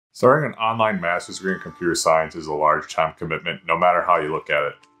Starting an online master's degree in computer science is a large time commitment, no matter how you look at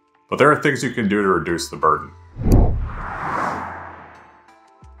it. But there are things you can do to reduce the burden.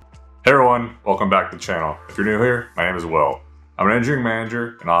 Hey everyone, welcome back to the channel. If you're new here, my name is Will. I'm an engineering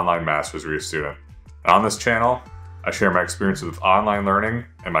manager and online master's degree student. And on this channel, I share my experiences with online learning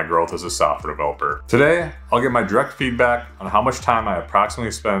and my growth as a software developer. Today, I'll give my direct feedback on how much time I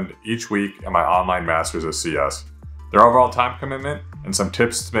approximately spend each week in my online master's at CS, their overall time commitment, and some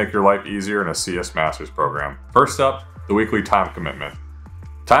tips to make your life easier in a CS master's program. First up, the weekly time commitment.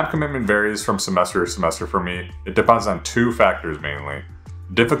 Time commitment varies from semester to semester for me. It depends on two factors mainly: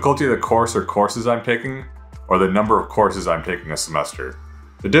 the difficulty of the course or courses I'm taking, or the number of courses I'm taking a semester.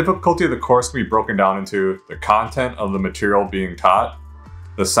 The difficulty of the course can be broken down into the content of the material being taught,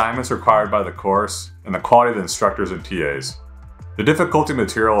 the assignments required by the course, and the quality of the instructors and TAs. The difficulty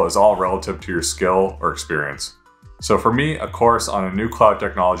material is all relative to your skill or experience. So for me, a course on a new cloud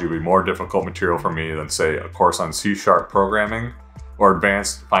technology would be more difficult material for me than, say, a course on C# programming or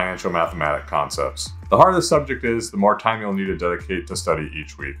advanced financial mathematics concepts. The harder the subject is, the more time you'll need to dedicate to study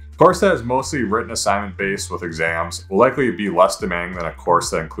each week. A course that is mostly written assignment based with exams will likely be less demanding than a course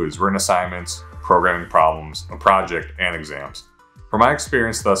that includes written assignments, programming problems, a project, and exams. From my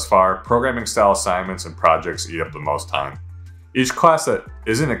experience thus far, programming style assignments and projects eat up the most time. Each class that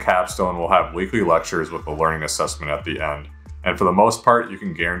isn't a capstone will have weekly lectures with a learning assessment at the end, and for the most part, you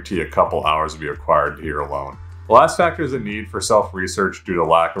can guarantee a couple hours will be required here alone. The last factor is the need for self-research due to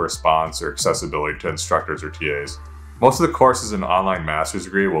lack of response or accessibility to instructors or TAs. Most of the courses in an online master's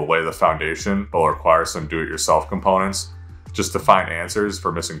degree will lay the foundation, but will require some do-it-yourself components just to find answers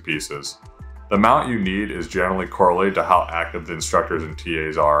for missing pieces. The amount you need is generally correlated to how active the instructors and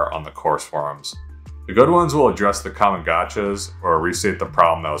TAs are on the course forums. The good ones will address the common gotchas or restate the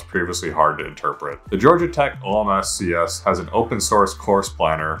problem that was previously hard to interpret. The Georgia Tech OMS CS has an open source course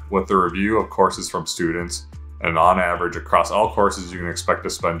planner with a review of courses from students, and on average across all courses you can expect to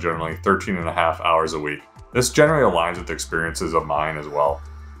spend generally 13.5 hours a week. This generally aligns with the experiences of mine as well.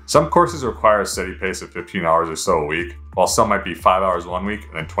 Some courses require a steady pace of 15 hours or so a week, while some might be 5 hours one week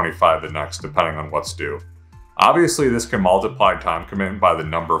and then 25 the next, depending on what's due. Obviously, this can multiply time commitment by the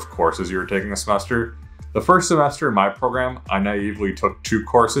number of courses you're taking a semester. The first semester in my program, I naively took 2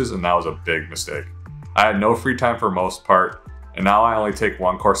 courses, and that was a big mistake. I had no free time for most part, and now I only take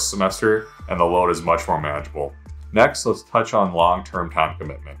 1 course a semester, and the load is much more manageable. Next, let's touch on long-term time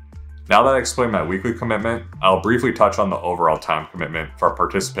commitment. Now that I explained my weekly commitment, I'll briefly touch on the overall time commitment for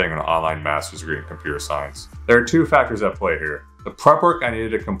participating in an online master's degree in computer science. There are 2 factors at play here: the prep work I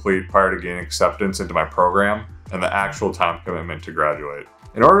needed to complete prior to gaining acceptance into my program, and the actual time commitment to graduate.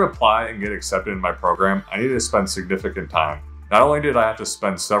 In order to apply and get accepted in my program, I needed to spend significant time. Not only did I have to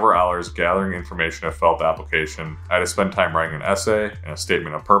spend several hours gathering information to fill out the application, I had to spend time writing an essay and a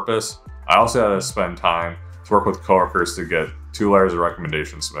statement of purpose. I also had to spend time to work with coworkers to get 2 letters of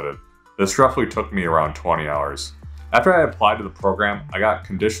recommendation submitted. This roughly took me around 20 hours. After I applied to the program, I got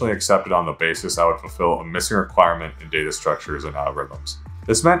conditionally accepted on the basis I would fulfill a missing requirement in data structures and algorithms.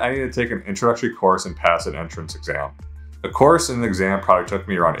 This meant I needed to take an introductory course and pass an entrance exam. The course and the exam probably took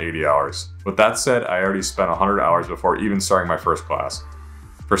me around 80 hours. With that said, I already spent 100 hours before even starting my first class.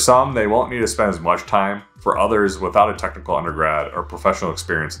 For some, they won't need to spend as much time. For others, without a technical undergrad or professional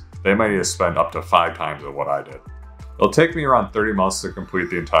experience, they might need to spend up to 5 times of what I did. It'll take me around 30 months to complete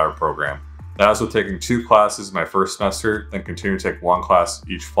the entire program. That is with taking 2 classes my first semester, then continue to take 1 class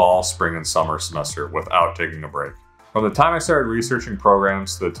each fall, spring, and summer semester without taking a break. From the time I started researching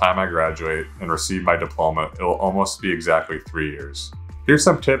programs to the time I graduate and receive my diploma, it will almost be exactly 3 years. Here's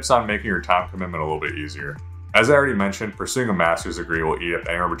some tips on making your time commitment a little bit easier. As I already mentioned, pursuing a master's degree will eat up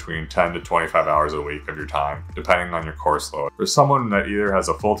anywhere between 10 to 25 hours a week of your time, depending on your course load. For someone that either has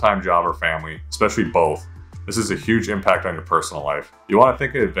a full-time job or family, especially both, this is a huge impact on your personal life. You want to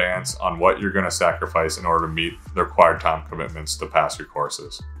think in advance on what you're going to sacrifice in order to meet the required time commitments to pass your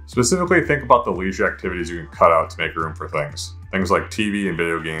courses. Specifically, think about the leisure activities you can cut out to make room for things. Things like TV and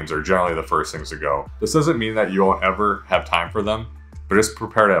video games are generally the first things to go. This doesn't mean that you won't ever have time for them, but just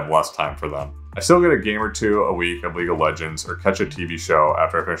prepare to have less time for them. I still get a game or 2 a week of League of Legends or catch a TV show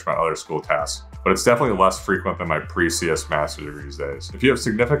after I finish my other school tasks, but it's definitely less frequent than my pre-CS master's degrees days. If you have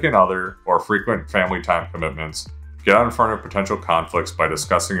significant other or frequent family time commitments, get out in front of potential conflicts by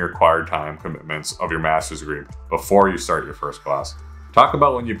discussing your required time commitments of your master's degree before you start your first class. Talk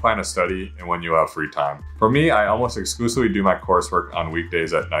about when you plan to study and when you have free time. For me, I almost exclusively do my coursework on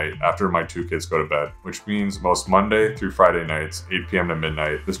weekdays at night after my 2 kids go to bed, which means most Monday through Friday nights, 8 p.m. to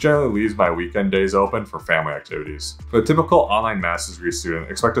midnight. This generally leaves my weekend days open for family activities. For a typical online master's degree student,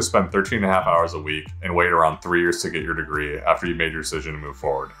 expect to spend 13.5 hours a week and wait around 3 years to get your degree after you made your decision to move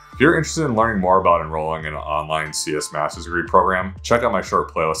forward. If you're interested in learning more about enrolling in an online CS master's degree program, check out my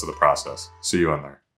short playlist of the process. See you in there.